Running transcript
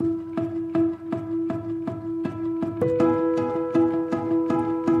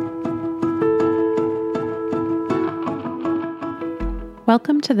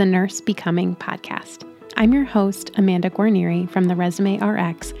Welcome to the Nurse Becoming podcast. I'm your host, Amanda Guarnieri from the Resume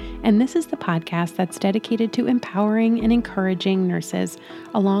RX, and this is the podcast that's dedicated to empowering and encouraging nurses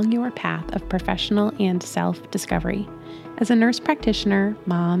along your path of professional and self-discovery. As a nurse practitioner,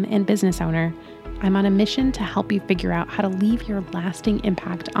 mom, and business owner, I'm on a mission to help you figure out how to leave your lasting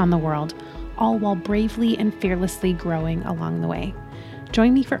impact on the world, all while bravely and fearlessly growing along the way.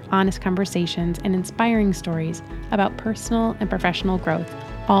 Join me for honest conversations and inspiring stories about personal and professional growth,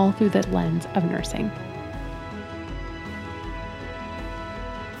 all through the lens of nursing.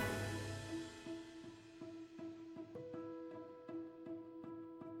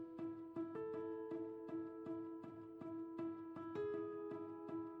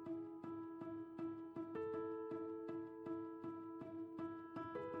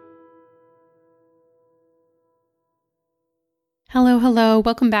 Hello.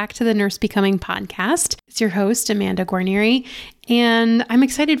 Welcome back to the Nurse Becoming podcast. It's your host, Amanda Guarnieri, and I'm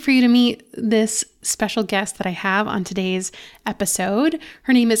excited for you to meet this special guest that I have on today's episode.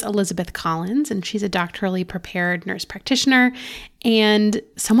 Her name is Elizabeth Collins, and she's a doctorally prepared nurse practitioner and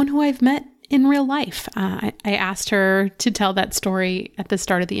someone who I've met in real life. I asked her to tell that story at the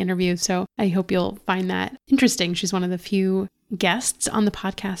start of the interview, so I hope you'll find that interesting. She's one of the few guests on the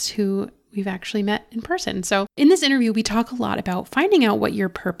podcast who we've actually met in person. So in this interview, we talk a lot about finding out what your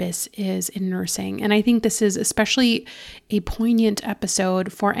purpose is in nursing. And I think this is especially a poignant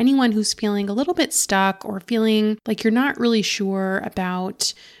episode for anyone who's feeling a little bit stuck or feeling like you're not really sure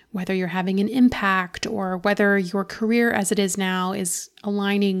about whether you're having an impact or whether your career as it is now is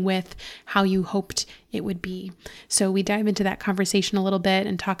aligning with how you hoped it would be. So we dive into that conversation a little bit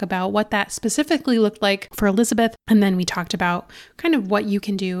and talk about what that specifically looked like for Elizabeth. And then we talked about kind of what you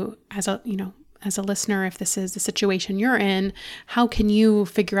can do as a listener, if this is the situation you're in. How can you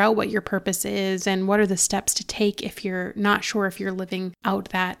figure out what your purpose is and what are the steps to take if you're not sure if you're living out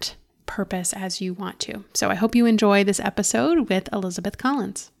that purpose as you want to. So I hope you enjoy this episode with Elizabeth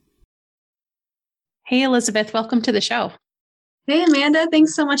Collins. Hey, Elizabeth, welcome to the show. Hey, Amanda.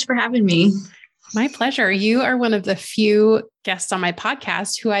 Thanks so much for having me. My pleasure. You are one of the few guests on my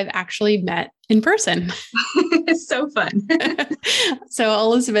podcast who I've actually met in person. It's so fun. So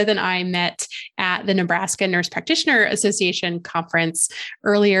Elizabeth and I met at the Nebraska Nurse Practitioner Association conference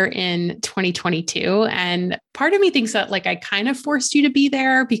earlier in 2022. And part of me thinks that I kind of forced you to be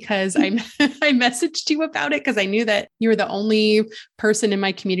there because I messaged you about it because I knew that you were the only person in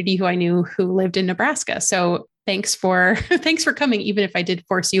my community who I knew who lived in Nebraska. So thanks for coming, even if I did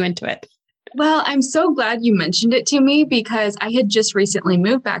force you into it. Well, I'm so glad you mentioned it to me because I had just recently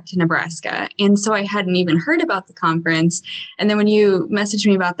moved back to Nebraska. And so I hadn't even heard about the conference. And then when you messaged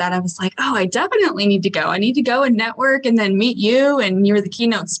me about that, I was like, oh, I definitely need to go. I need to go and network and then meet you. And you were the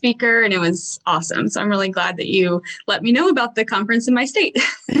keynote speaker. And it was awesome. So I'm really glad that you let me know about the conference in my state.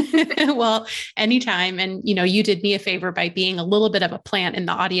 Well, anytime. And, you did me a favor by being a little bit of a plant in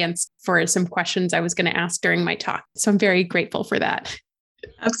the audience for some questions I was going to ask during my talk. So I'm very grateful for that.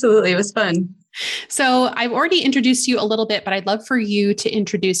 Absolutely. It was fun. So I've already introduced you a little bit, but I'd love for you to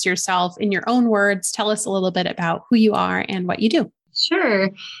introduce yourself in your own words. Tell us a little bit about who you are and what you do. Sure.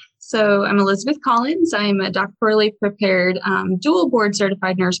 So I'm Elizabeth Collins. I'm a doctorally prepared dual board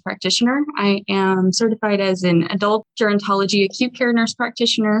certified nurse practitioner. I am certified as an adult gerontology acute care nurse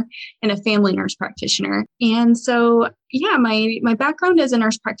practitioner and a family nurse practitioner. And so, my background as a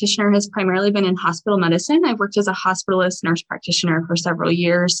nurse practitioner has primarily been in hospital medicine. I've worked as a hospitalist nurse practitioner for several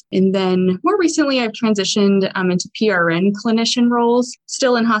years. And then more recently, I've transitioned into PRN clinician roles,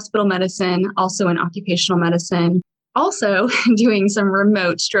 still in hospital medicine, also in occupational medicine. Also doing some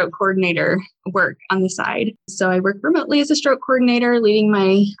remote stroke coordinator work on the side. So I work remotely as a stroke coordinator, leading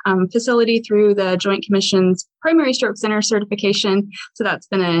my facility through the Joint Commission's Primary Stroke Center certification. So that's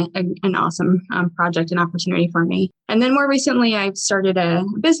been an awesome project and opportunity for me. And then more recently, I've started a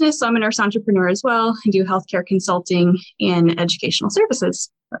business. So I'm a nurse entrepreneur as well. I do healthcare consulting and educational services.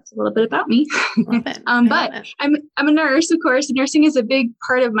 That's a little bit about me. But I'm a nurse, of course. Nursing is a big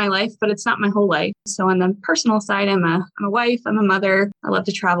part of my life, but it's not my whole life. So on the personal side, I'm a wife, I'm a mother. I love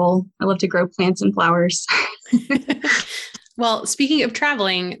to travel. I love to grow plants and flowers. Well, speaking of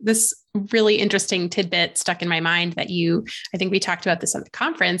traveling, this really interesting tidbit stuck in my mind that I think we talked about this at the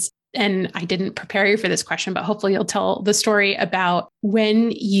conference, and I didn't prepare you for this question, but hopefully you'll tell the story about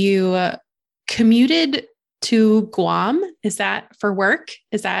when you commuted to Guam. Is that for work?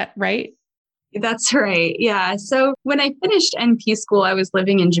 Is that right? That's right. Yeah. So when I finished NP school, I was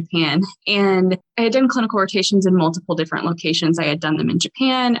living in Japan and I had done clinical rotations in multiple different locations. I had done them in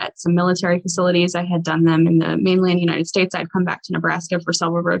Japan at some military facilities. I had done them in the mainland United States. I'd come back to Nebraska for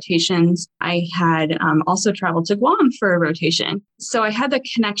several rotations. I had also traveled to Guam for a rotation. So I had the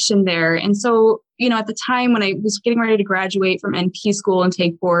connection there. And so, at the time when I was getting ready to graduate from NP school and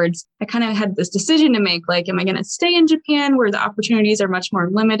take boards, I kind of had this decision to make, like, am I going to stay in Japan where the opportunities are much more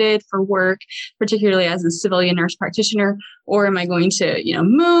limited for work, particularly as a civilian nurse practitioner, or am I going to,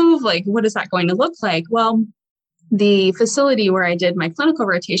 move? Like, what is that going to look like? Well, the facility where I did my clinical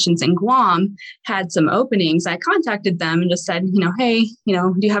rotations in Guam had some openings. I contacted them and just said, hey,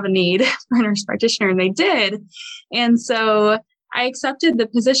 do you have a need for a nurse practitioner? And they did. And so I accepted the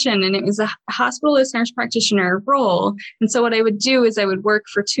position, and it was a hospitalist nurse practitioner role. And so what I would do is I would work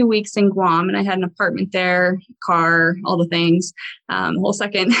for 2 weeks in Guam, and I had an apartment there, car, all the things, whole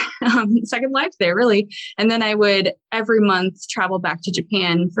second life there, really. And then I would every month travel back to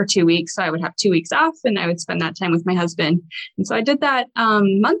Japan for 2 weeks. So I would have 2 weeks off, and I would spend that time with my husband. And so I did that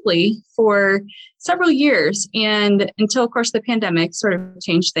monthly for several years, and until, of course, the pandemic sort of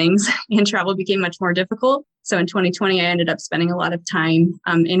changed things and travel became much more difficult. So in 2020, I ended up spending a lot of time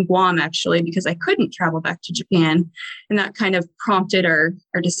in Guam, actually, because I couldn't travel back to Japan. And that kind of prompted our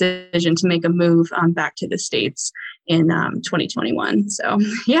decision to make a move back to the States in 2021. So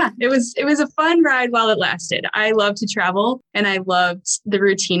yeah, it was a fun ride while it lasted. I love to travel, and I loved the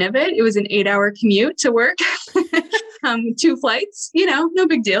routine of it. It was an 8-hour commute to work, 2 flights, no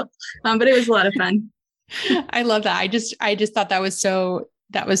big deal. But it was a lot of fun. I love that. I just thought that was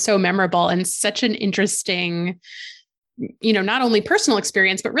so memorable and such an interesting, not only personal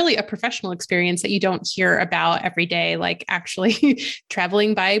experience, but really a professional experience that you don't hear about every day, like actually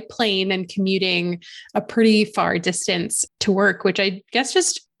traveling by plane and commuting a pretty far distance to work, which I guess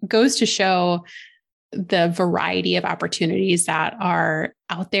just goes to show the variety of opportunities that are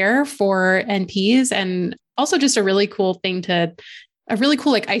out there for NPs, and also just a really cool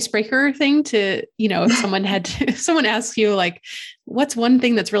like icebreaker thing to, if someone asks you like, what's one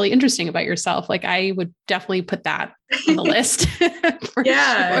thing that's really interesting about yourself? Like, I would definitely put that on the list. For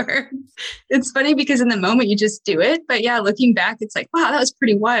sure. It's funny because in the moment you just do it, but yeah, looking back, it's like, wow, that was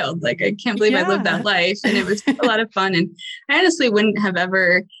pretty wild. Like, I can't believe I lived that life, and it was a lot of fun. And I honestly wouldn't have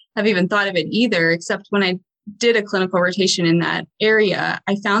even thought of it either, except when I did a clinical rotation in that area,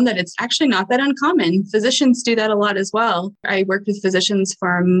 I found that it's actually not that uncommon. Physicians do that a lot as well. I worked with physicians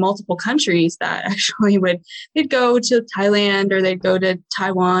from multiple countries that actually they'd go to Thailand, or they'd go to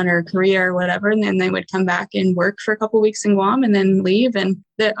Taiwan or Korea or whatever, and then they would come back and work for a couple of weeks in Guam and then leave. And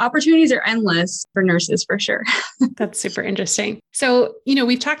the opportunities are endless for nurses, for sure. That's super interesting. So,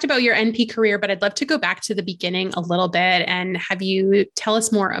 we've talked about your NP career, but I'd love to go back to the beginning a little bit and have you tell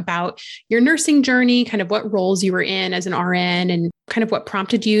us more about your nursing journey, kind of what roles you were in as an RN, and kind of what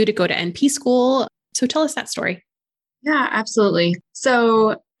prompted you to go to NP school. So tell us that story. Yeah, absolutely.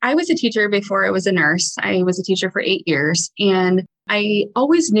 So I was a teacher before I was a nurse. I was a teacher for 8 years, and I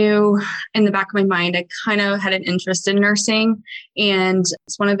always knew in the back of my mind, I kind of had an interest in nursing. And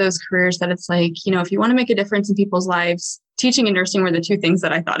it's one of those careers that it's like, if you want to make a difference in people's lives, teaching and nursing were the 2 things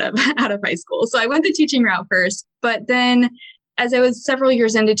that I thought of out of high school. So I went the teaching route first, but then as I was several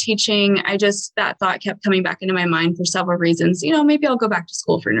years into teaching, that thought kept coming back into my mind for several reasons. maybe I'll go back to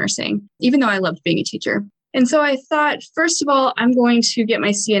school for nursing, even though I loved being a teacher. And so I thought, first of all, I'm going to get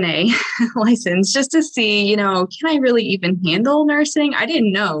my CNA license just to see, can I really even handle nursing? I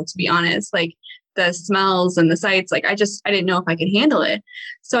didn't know, to be honest, like the smells and the sights, like I didn't know if I could handle it.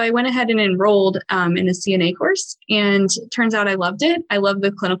 So I went ahead and enrolled in a CNA course, and it turns out I loved it. I loved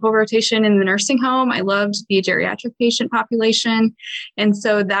the clinical rotation in the nursing home. I loved the geriatric patient population. And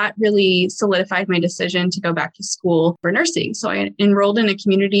so that really solidified my decision to go back to school for nursing. So I enrolled in a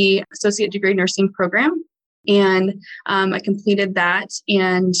community associate degree nursing program. And I completed that.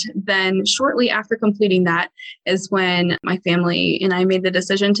 And then shortly after completing that is when my family and I made the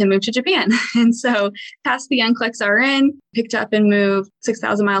decision to move to Japan. And so passed the NCLEX RN, picked up and moved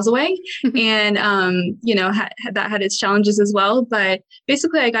 6,000 miles away. And, that had its challenges as well. But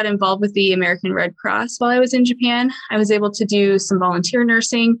basically, I got involved with the American Red Cross while I was in Japan. I was able to do some volunteer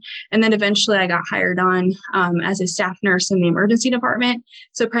nursing. And then eventually I got hired on as a staff nurse in the emergency department.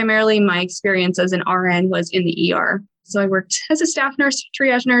 So primarily my experience as an RN was in the ER. So I worked as a staff nurse,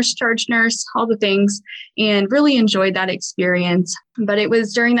 triage nurse, charge nurse, all the things, and really enjoyed that experience. But it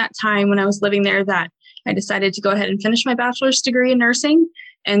was during that time when I was living there that I decided to go ahead and finish my bachelor's degree in nursing,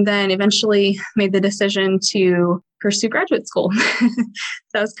 and then eventually made the decision to pursue graduate school.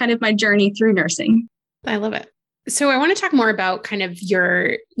 That was kind of my journey through nursing. I love it. So I want to talk more about kind of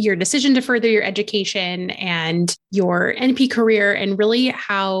your decision to further your education and your NP career, and really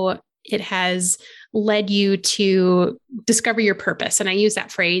how it has led you to discover your purpose. And I use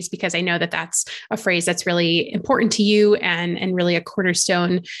that phrase because I know that that's a phrase that's really important to you and really a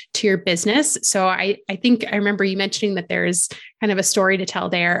cornerstone to your business. So I think I remember you mentioning that there's kind of a story to tell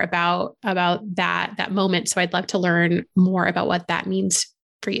there about that moment. So I'd love to learn more about what that means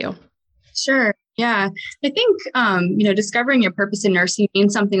for you. Sure. Yeah. I think, discovering your purpose in nursing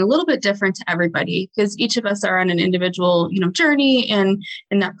means something a little bit different to everybody because each of us are on an individual, journey and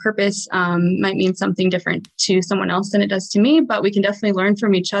that purpose might mean something different to someone else than it does to me, but we can definitely learn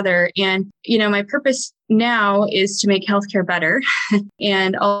from each other. And, my purpose now is to make healthcare better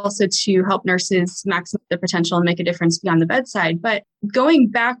and also to help nurses maximize their potential and make a difference beyond the bedside. But going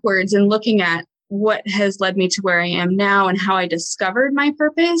backwards and looking at what has led me to where I am now and how I discovered my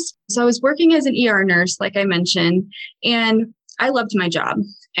purpose. So I was working as an ER nurse, like I mentioned, and I loved my job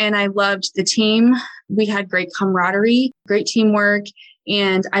and I loved the team. We had great camaraderie, great teamwork,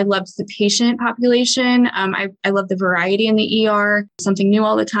 and I loved the patient population. I loved the variety in the ER, something new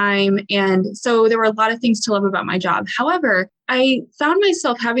all the time. And so there were a lot of things to love about my job. However, I found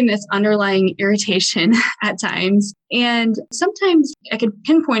myself having this underlying irritation at times. And sometimes I could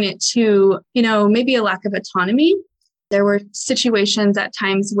pinpoint it to, maybe a lack of autonomy. There were situations at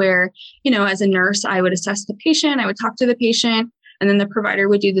times where, as a nurse, I would assess the patient, I would talk to the patient, and then the provider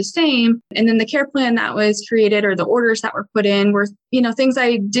would do the same. And then the care plan that was created or the orders that were put in were, things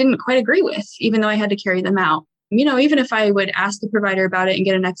I didn't quite agree with, even though I had to carry them out. Even if I would ask the provider about it and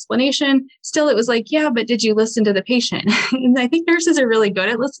get an explanation, still it was like, yeah, but did you listen to the patient? And I think nurses are really good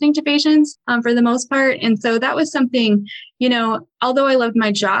at listening to patients for the most part. And so that was something, although I loved my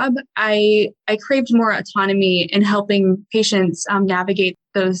job, I craved more autonomy in helping patients navigate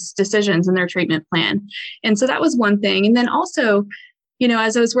those decisions in their treatment plan. And so that was one thing. And then also,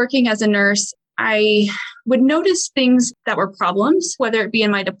 as I was working as a nurse, I would notice things that were problems, whether it be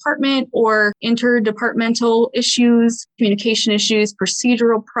in my department or interdepartmental issues, communication issues,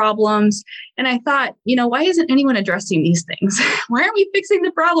 procedural problems. And I thought, why isn't anyone addressing these things? Why aren't we fixing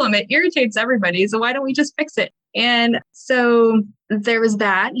the problem? It irritates everybody. So why don't we just fix it? And so there was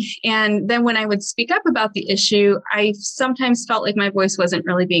that. And then when I would speak up about the issue, I sometimes felt like my voice wasn't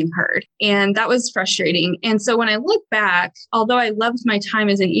really being heard. And that was frustrating. And so when I look back, although I loved my time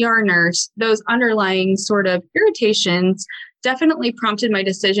as an ER nurse, those underlying sort of irritations definitely prompted my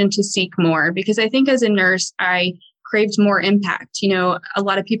decision to seek more, because I think as a nurse, I craved more impact. A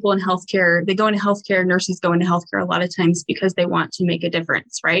lot of people in healthcare, they go into healthcare, nurses go into healthcare a lot of times because they want to make a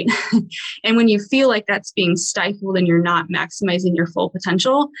difference, right? And when you feel like that's being stifled and you're not maximizing your full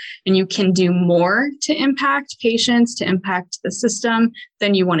potential and you can do more to impact patients, to impact the system,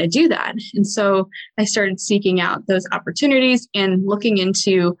 then you want to do that. And so I started seeking out those opportunities and looking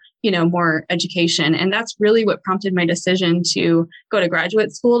into more education. And that's really what prompted my decision to go to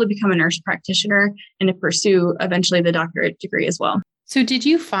graduate school to become a nurse practitioner and to pursue eventually the doctorate degree as well. So did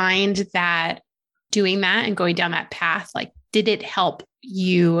you find that doing that and going down that path, did it help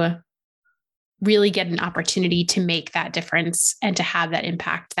you really get an opportunity to make that difference and to have that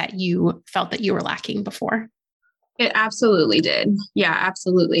impact that you felt that you were lacking before? It absolutely did. Yeah,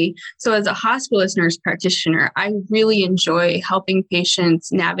 absolutely. So as a hospitalist nurse practitioner, I really enjoy helping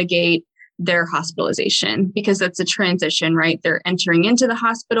patients navigate their hospitalization because that's a transition, right? They're entering into the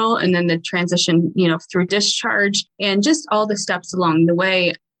hospital and then the transition, through discharge and just all the steps along the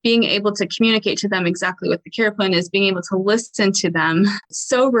way. Being able to communicate to them exactly what the care plan is, being able to listen to them,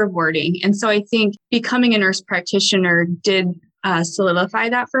 so rewarding. And so I think becoming a nurse practitioner did solidify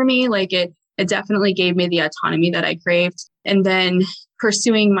that for me. It definitely gave me the autonomy that I craved. And then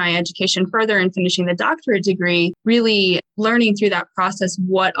pursuing my education further and finishing the doctorate degree, really learning through that process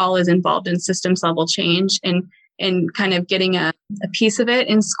what all is involved in systems level change and kind of getting a piece of it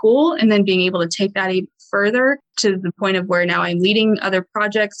in school and then being able to take that even further to the point of where now I'm leading other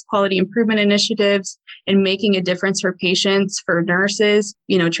projects, quality improvement initiatives, and making a difference for patients, for nurses,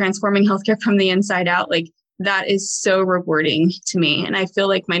 transforming healthcare from the inside out. That is so rewarding to me. And I feel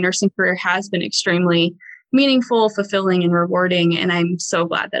like my nursing career has been extremely meaningful, fulfilling, and rewarding. And I'm so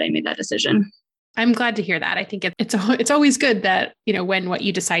glad that I made that decision. I'm glad to hear that. I think it's always good that, when what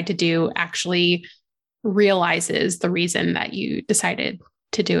you decide to do actually realizes the reason that you decided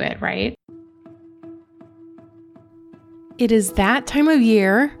to do it, right? It is that time of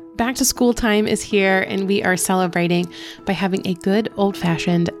year Back to school time is here, and we are celebrating by having a good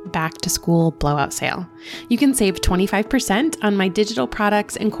old-fashioned back to school blowout sale. You can save 25% on my digital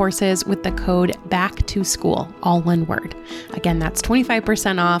products and courses with the code BACKTOSCHOOL, all one word. Again, that's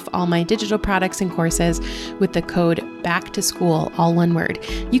 25% off all my digital products and courses with the code BACKTOSCHOOL, all one word.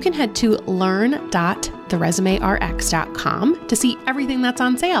 You can head to learn.theresumérx.com to see everything that's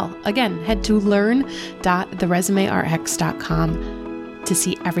on sale. Again, head to learn.theresumérx.com to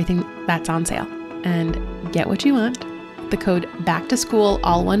see everything that's on sale and get what you want. The code BACKTOSCHOOL,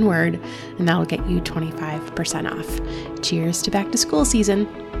 all one word, and that'll get you 25% off. Cheers to back to school season.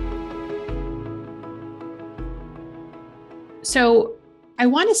 So I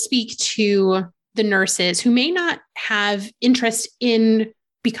want to speak to the nurses who may not have interest in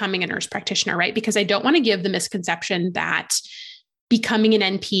becoming a nurse practitioner, right? Because I don't want to give the misconception that becoming an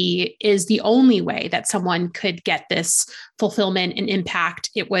NP is the only way that someone could get this fulfillment and impact.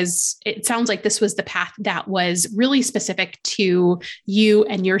 It sounds like this was the path that was really specific to you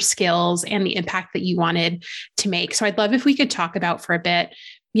and your skills and the impact that you wanted to make. So I'd love if we could talk about for a bit,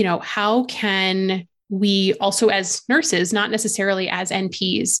 how can we also as nurses, not necessarily as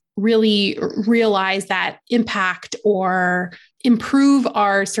NPs, really realize that impact or improve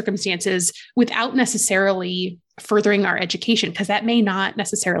our circumstances without necessarily furthering our education, because that may not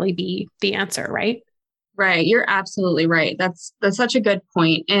necessarily be the answer, right? Right. You're absolutely right. That's such a good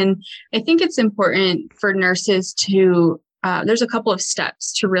point. And I think it's important for nurses to, there's a couple of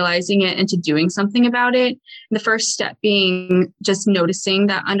steps to realizing it and to doing something about it. The first step being just noticing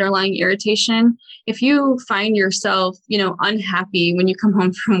that underlying irritation. If you find yourself, unhappy when you come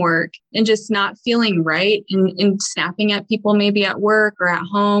home from work and just not feeling right and snapping at people, maybe at work or at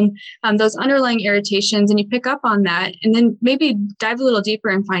home, those underlying irritations, and you pick up on that and then maybe dive a little deeper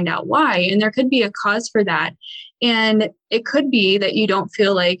and find out why. And there could be a cause for that. And it could be that you don't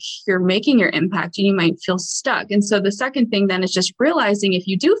feel like you're making your impact and you might feel stuck. And so the second thing then is just realizing if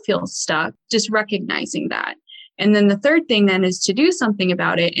you do feel stuck, just recognizing that. And then the third thing then is to do something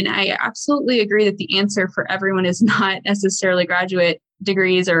about it. And I absolutely agree that the answer for everyone is not necessarily graduate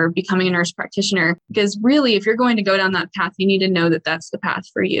degrees or becoming a nurse practitioner, because really, if you're going to go down that path, you need to know that that's the path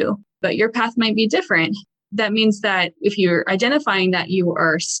for you. But your path might be different. That means that if you're identifying that you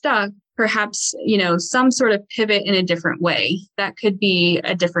are stuck, perhaps, some sort of pivot in a different way. That could be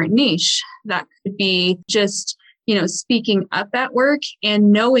a different niche. That could be just, speaking up at work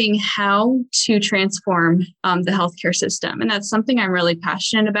and knowing how to transform the healthcare system. And that's something I'm really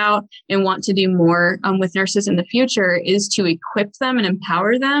passionate about and want to do more with nurses in the future, is to equip them and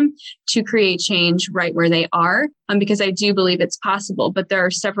empower them to create change right where they are, because I do believe it's possible. But there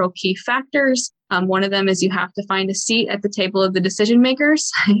are several key factors. One of them is you have to find a seat at the table of the decision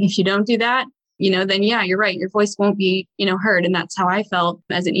makers. If you don't do that, then yeah, you're right. Your voice won't be, heard. And that's how I felt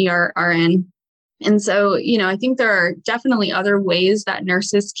as an ER RN. And so, I think there are definitely other ways that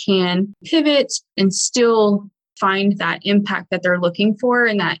nurses can pivot and still find that impact that they're looking for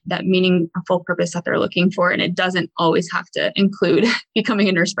and that meaningful purpose that they're looking for. And it doesn't always have to include becoming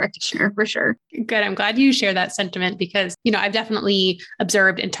a nurse practitioner, for sure. Good. I'm glad you share that sentiment because, I've definitely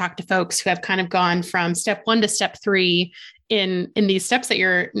observed and talked to folks who have kind of gone from step 1 to step 3 in these steps that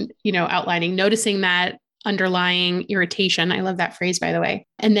you're, outlining, noticing that underlying irritation. I love that phrase, by the way.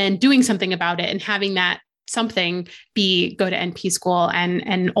 And then doing something about it and having that something be go to NP school.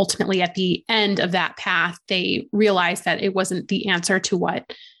 And ultimately at the end of that path, they realize that it wasn't the answer to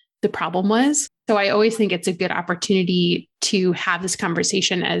what the problem was. So I always think it's a good opportunity to have this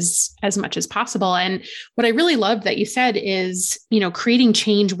conversation as much as possible. And what I really loved that you said is, creating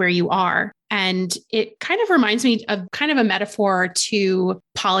change where you are. And it kind of reminds me of kind of a metaphor to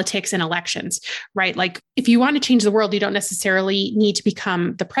politics and elections, right? Like if you want to change the world, you don't necessarily need to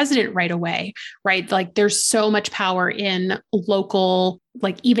become the president right away, right? Like there's so much power in local,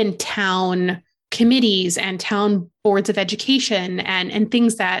 like even town committees and town boards of education and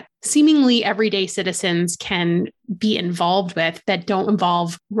things that seemingly everyday citizens can be involved with that don't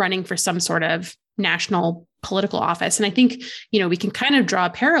involve running for some sort of national political office. And I think, we can kind of draw a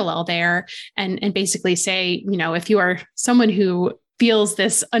parallel there and basically say, if you are someone who feels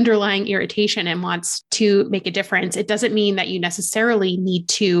this underlying irritation and wants to make a difference, it doesn't mean that you necessarily need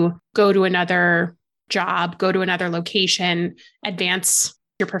to go to another job, go to another location, advance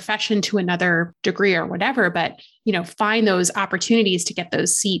your profession to another degree or whatever, but, find those opportunities to get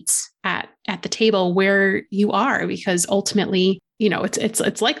those seats at the table where you are, because ultimately,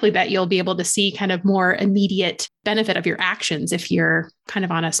 it's likely that you'll be able to see kind of more immediate benefit of your actions if you're kind of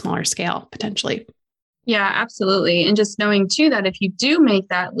on a smaller scale, potentially. Yeah, absolutely. And just knowing too that if you do make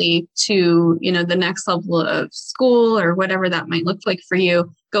that leap to, the next level of school or whatever that might look like for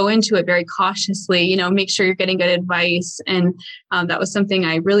you, go into it very cautiously, make sure you're getting good advice. And that was something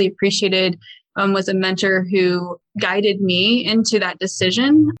I really appreciated. Was a mentor who guided me into that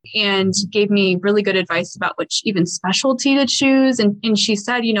decision and gave me really good advice about which even specialty to choose. And she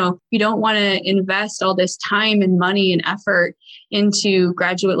said, you don't want to invest all this time and money and effort into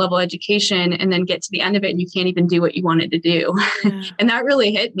graduate level education and then get to the end of it and you can't even do what you wanted to do. Yeah. And that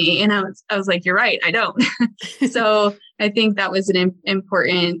really hit me. And I was like, you're right, I don't. So I think that was an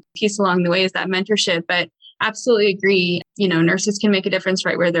important piece along the way, is that mentorship. But absolutely agree. Nurses can make a difference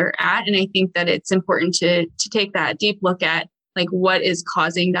right where they're at. And I think that it's important to take that deep look at like what is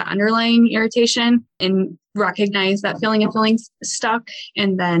causing that underlying irritation and recognize that feeling of feeling stuck,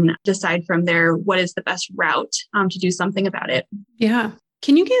 and then decide from there what is the best route to do something about it. Yeah.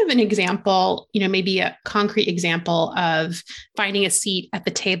 Can you give an example, maybe a concrete example of finding a seat at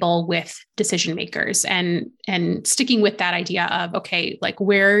the table with decision makers and sticking with that idea of, okay, like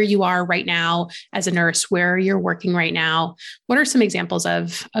where you are right now as a nurse, where you're working right now? What are some examples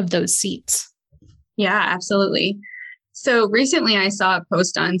of those seats? Yeah, absolutely. So recently I saw a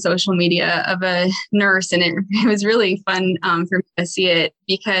post on social media of a nurse, and it was really fun for me to see it,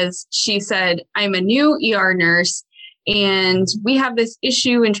 because she said, I'm a new ER nurse, and we have this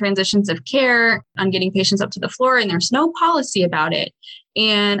issue in transitions of care on getting patients up to the floor, and there's no policy about it.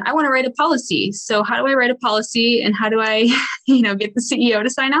 And I want to write a policy. So how do I write a policy, and how do I, get the CEO to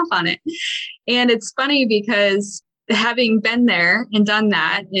sign off on it? And it's funny because having been there and done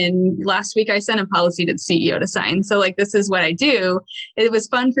that, and last week I sent a policy to the CEO to sign. So like, this is what I do. It was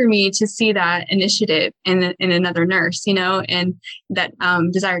fun for me to see that initiative in another nurse, and that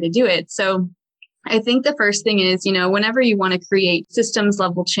desire to do it. So I think the first thing is, whenever you want to create systems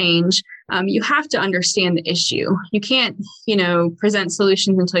level change, you have to understand the issue. You can't, present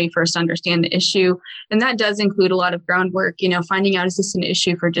solutions until you first understand the issue. And that does include a lot of groundwork, finding out, is this an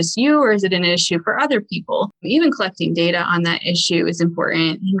issue for just you, or is it an issue for other people? Even collecting data on that issue is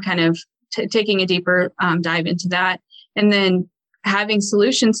important, and kind of taking a deeper dive into that. And then having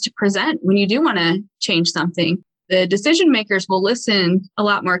solutions to present when you do want to change something. The decision makers will listen a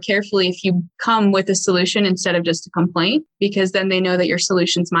lot more carefully if you come with a solution instead of just a complaint, because then they know that you're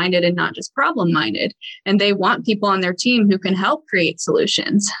solutions minded and not just problem minded. And they want people on their team who can help create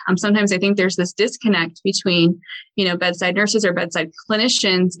solutions. Sometimes I think there's this disconnect between, bedside nurses or bedside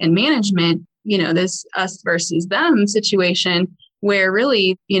clinicians and management, this us versus them situation, where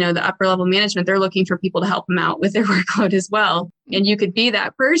really, the upper level management, they're looking for people to help them out with their workload as well. And you could be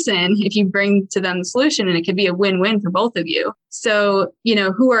that person if you bring to them the solution, and it could be a win-win for both of you. So,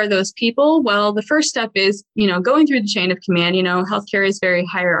 who are those people? Well, the first step is, going through the chain of command. Healthcare is very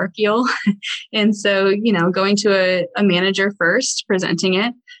hierarchical. And so, going to a manager first, presenting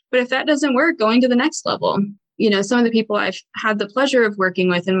it. But if that doesn't work, going to the next level. Some of the people I've had the pleasure of working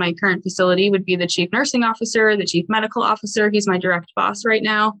with in my current facility would be the chief nursing officer, the chief medical officer. He's my direct boss right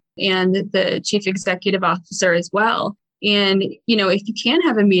now, and the chief executive officer as well. And, if you can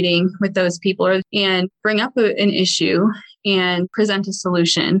have a meeting with those people and bring up an issue and present a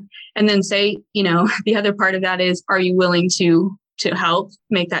solution, and then say, the other part of that is, are you willing to help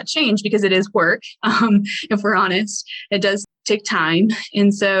make that change? Because it is work. If we're honest, it does take time.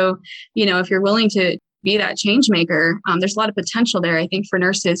 And so, if you're willing to be that change maker, there's a lot of potential there, I think, for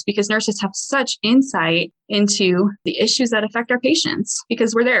nurses, because nurses have such insight into the issues that affect our patients,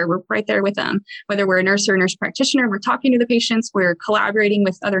 because we're right there with them. Whether we're a nurse or a nurse practitioner, we're talking to the patients, we're collaborating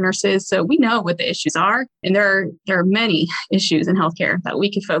with other nurses. So we know what the issues are. And there are many issues in healthcare that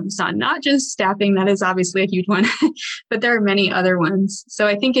we could focus on, not just staffing. That is obviously a huge one, but there are many other ones. So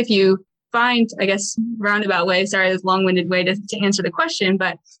I think if you find, I guess, roundabout way, sorry, this long-winded way to answer the question,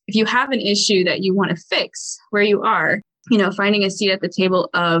 but if you have an issue that you want to fix where you are, finding a seat at the table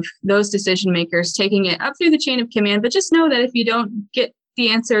of those decision makers, taking it up through the chain of command, but just know that if you don't get the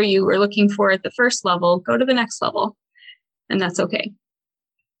answer you were looking for at the first level, go to the next level, and that's okay.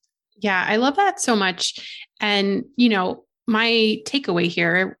 Yeah, I love that so much. And, my takeaway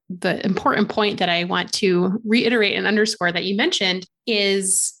here, the important point that I want to reiterate and underscore that you mentioned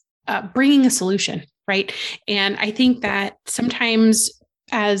is bringing a solution, right? And I think that sometimes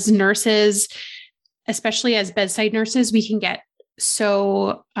as nurses, especially as bedside nurses, we can get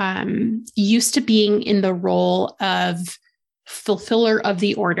so used to being in the role of fulfiller of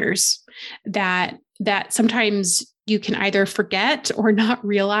the orders that sometimes you can either forget or not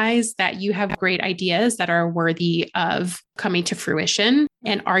realize that you have great ideas that are worthy of coming to fruition.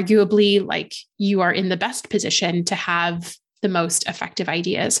 And arguably, like, you are in the best position to have the most effective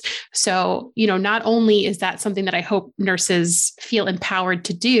ideas. So, not only is that something that I hope nurses feel empowered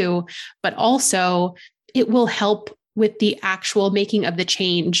to do, but also it will help with the actual making of the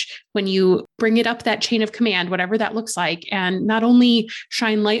change when you bring it up that chain of command, whatever that looks like, and not only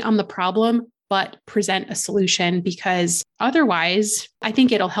shine light on the problem, but present a solution, because otherwise I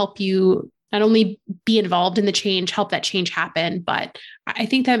think it'll help you not only be involved in the change, help that change happen, but I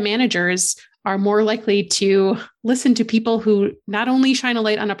think that managers are more likely to listen to people who not only shine a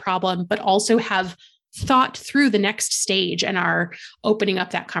light on a problem, but also have thought through the next stage and are opening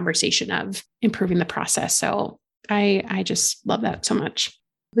up that conversation of improving the process. So I just love that so much.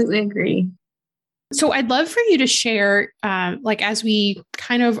 Completely agree. So I'd love for you to share, as we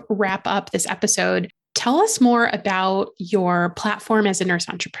kind of wrap up this episode, tell us more about your platform as a nurse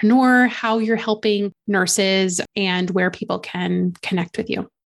entrepreneur, how you're helping nurses, and where people can connect with you.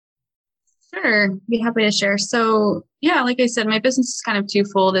 Sure. Be happy to share. So yeah, like I said, my business is kind of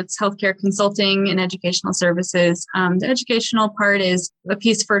twofold. It's healthcare consulting and educational services. The educational part is a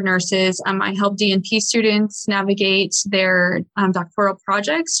piece for nurses. I help DNP students navigate their doctoral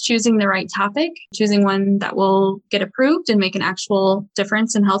projects, choosing the right topic, choosing one that will get approved and make an actual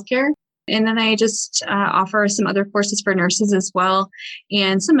difference in healthcare. And then I just offer some other courses for nurses as well,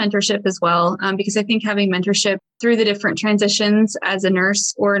 and some mentorship as well, because I think having mentorship through the different transitions as a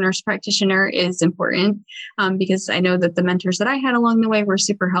nurse or a nurse practitioner is important, because I know that the mentors that I had along the way were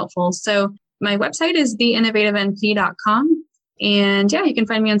super helpful. So my website is theinnovativенp.com. And yeah, you can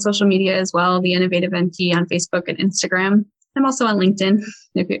find me on social media as well, The Innovative NP on Facebook and Instagram. I'm also on LinkedIn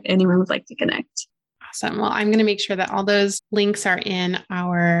if anyone would like to connect. Awesome. Well, I'm going to make sure that all those links are in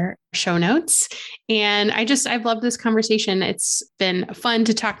our show notes. And I've loved this conversation. It's been fun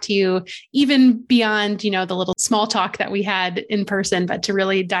to talk to you, even beyond, the little small talk that we had in person, but to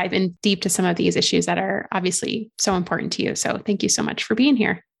really dive in deep to some of these issues that are obviously so important to you. So thank you so much for being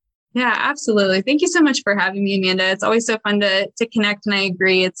here. Yeah, absolutely. Thank you so much for having me, Amanda. It's always so fun to connect. And I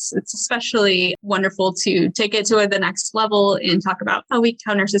agree. It's especially wonderful to take it to the next level and talk about how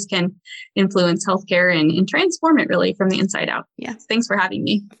nurses can influence healthcare and transform it really from the inside out. Yeah. Thanks for having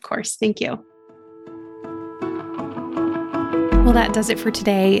me. Of course. Thank you. Well, that does it for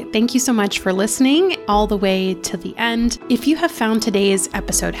today. Thank you so much for listening all the way to the end. If you have found today's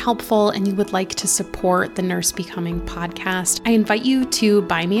episode helpful and you would like to support the Nurse Becoming podcast, I invite you to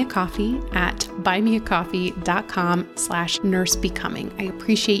buy me a coffee at buymeacoffee.com/nursebecoming. I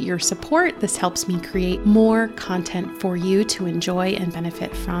appreciate your support. This helps me create more content for you to enjoy and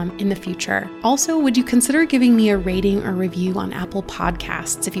benefit from in the future. Also, would you consider giving me a rating or review on Apple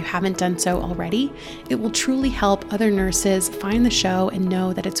Podcasts if you haven't done so already? It will truly help other nurses find the show and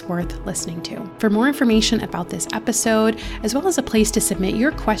know that it's worth listening to. For more information about this episode, as well as a place to submit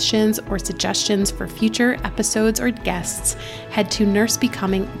your questions or suggestions for future episodes or guests, head to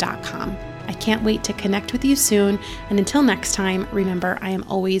nursebecoming.com. I can't wait to connect with you soon. And until next time, remember, I am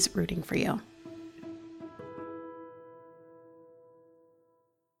always rooting for you.